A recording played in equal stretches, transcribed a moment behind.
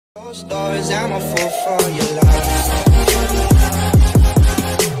Hi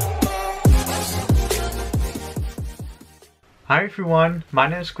everyone, my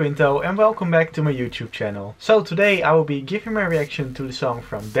name is Quinto and welcome back to my YouTube channel. So today I will be giving my reaction to the song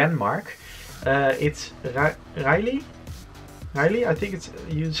from Denmark. It's Reiley, I think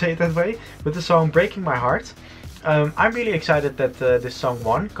you say it that way, with the song Breaking My Heart. I'm really excited that this song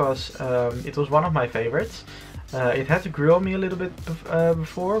won, because it was one of my favorites. It had to grow on me a little bit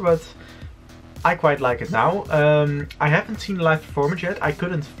before, but I quite like it now. I haven't seen the live performance yet. I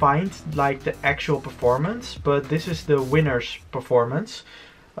couldn't find like the actual performance, but this is the winner's performance.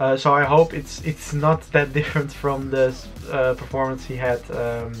 So I hope it's not that different from the performance he had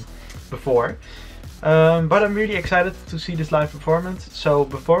before. But I'm really excited to see this live performance. So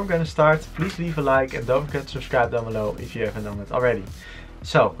before I'm gonna start, please leave a like and don't forget to subscribe down below if you haven't done it already.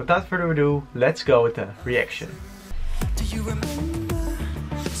 So without further ado, let's go with the reaction. Do you remember?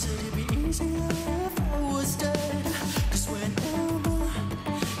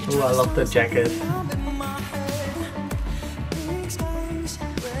 Oh, I love the jacket.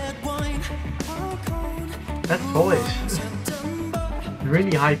 That voice,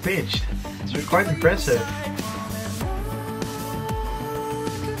 really high pitched. It's quite impressive.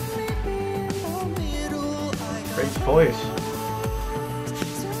 Great voice.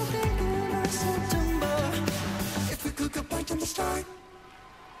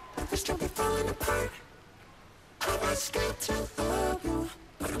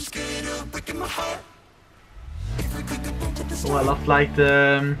 Oh, I love like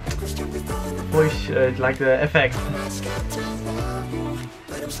the voice, like the effect.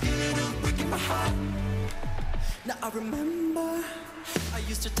 Now I remember I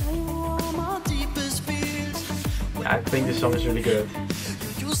used to tell you all my deepest fears. Yeah, I think this song is really good.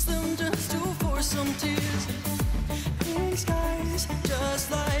 Use them just to force some tears. Pink skies,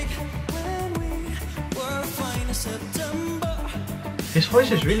 just like when we were flying in September. His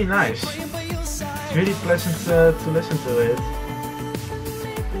voice is really nice. It's really pleasant to listen to it.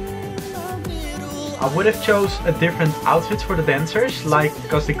 I would have chose a different outfit for the dancers, like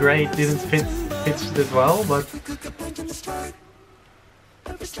because the grey didn't fits that well, but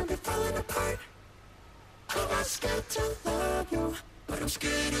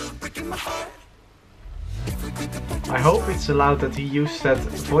I hope it's allowed that he used that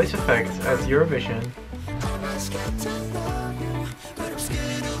voice effect at Eurovision.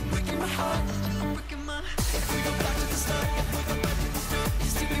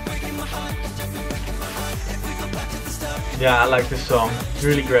 Yeah, I like this song. It's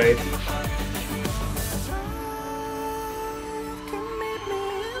really great.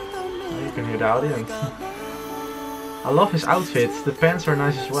 Oh, you can hear the audience. I love his outfits. The pants are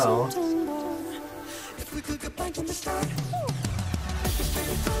nice as well.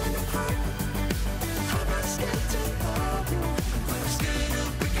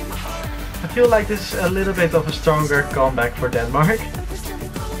 I feel like this is a little bit of a stronger comeback for Denmark.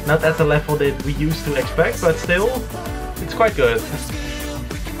 Not at the level that we used to expect, but still, it's quite good.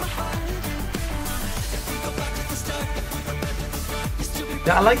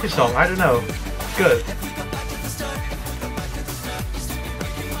 Yeah, I like this song, I don't know. It's good.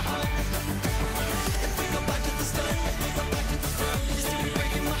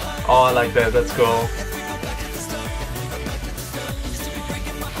 Oh, I like that, that's cool.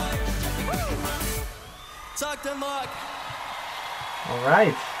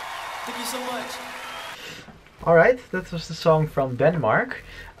 Alright. Thank you so much. Alright, that was the song from Denmark.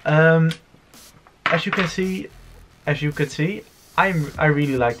 As you could see, I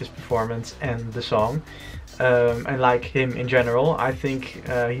really like this performance and the song. I like him in general. I think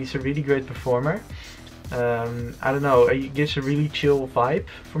he's a really great performer. I don't know, he gives a really chill vibe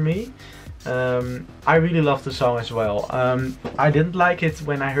for me. I really love the song as well. I didn't like it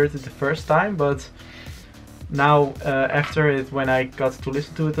when I heard it the first time, but now after it, when I got to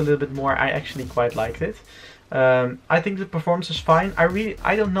listen to it a little bit more, I actually quite liked it. I think the performance is fine.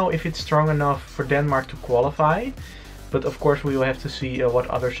 I don't know if it's strong enough for Denmark to qualify, but of course we will have to see what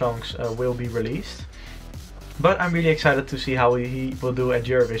other songs will be released. But I'm really excited to see how he will do at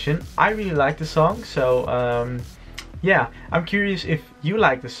Eurovision. I really like the song, so yeah, I'm curious if you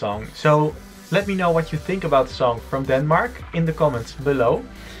like the song. So let me know what you think about the song from Denmark in the comments below.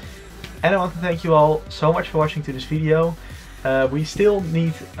 And I want to thank you all so much for watching to this video. We still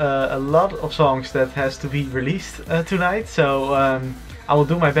need a lot of songs that has to be released tonight, so I will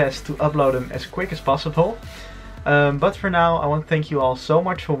do my best to upload them as quick as possible. But for now, I want to thank you all so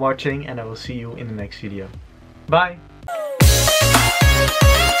much for watching, and I will see you in the next video. Bye!